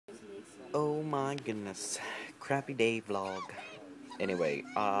Oh my goodness. Crappy day vlog. Anyway,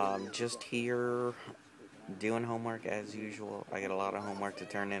 just here doing homework as usual. I got a lot of homework to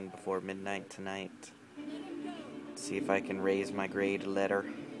turn in before midnight tonight. See if I can raise my grade a letter.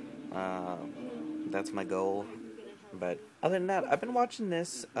 Uh, that's my goal. But other than that, I've been watching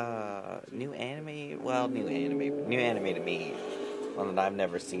this new anime. Well, new anime to me, one that I've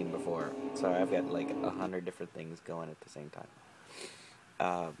never seen before. So I've got like 100 different things going at the same time.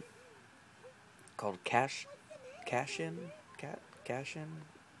 Uh, called Cash In, Cash In.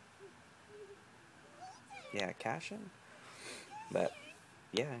 Yeah, Cash In. But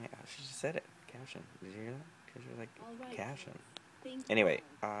yeah, she just said it. Cash In. Did you hear that? Because you're like Cash In. Anyway,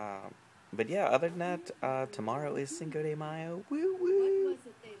 but yeah, other than that, tomorrow is Cinco de Mayo. Woo woo.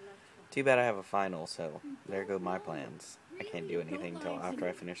 Too bad I have a final, so there go my plans. I can't do anything until after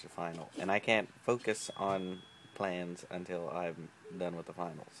I finish the final, and I can't focus on plans until I'm done with the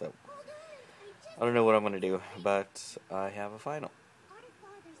final. So I don't know what I'm gonna do, but I have a final.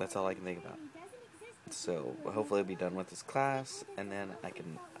 That's all I can think about. So hopefully I'll be done with this class, and then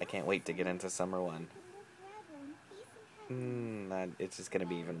I can't wait to get into summer one. It's just gonna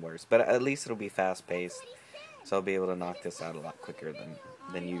be even worse, but at least it'll be fast paced, so I'll be able to knock this out a lot quicker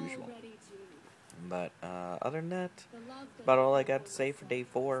than usual. But other than that, that's about all I got to say for day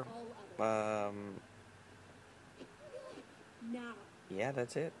 4. Yeah,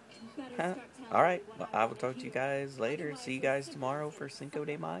 that's it. Alright, well, I will talk to you guys later. See you guys tomorrow for Cinco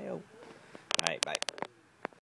de Mayo. Alright, bye.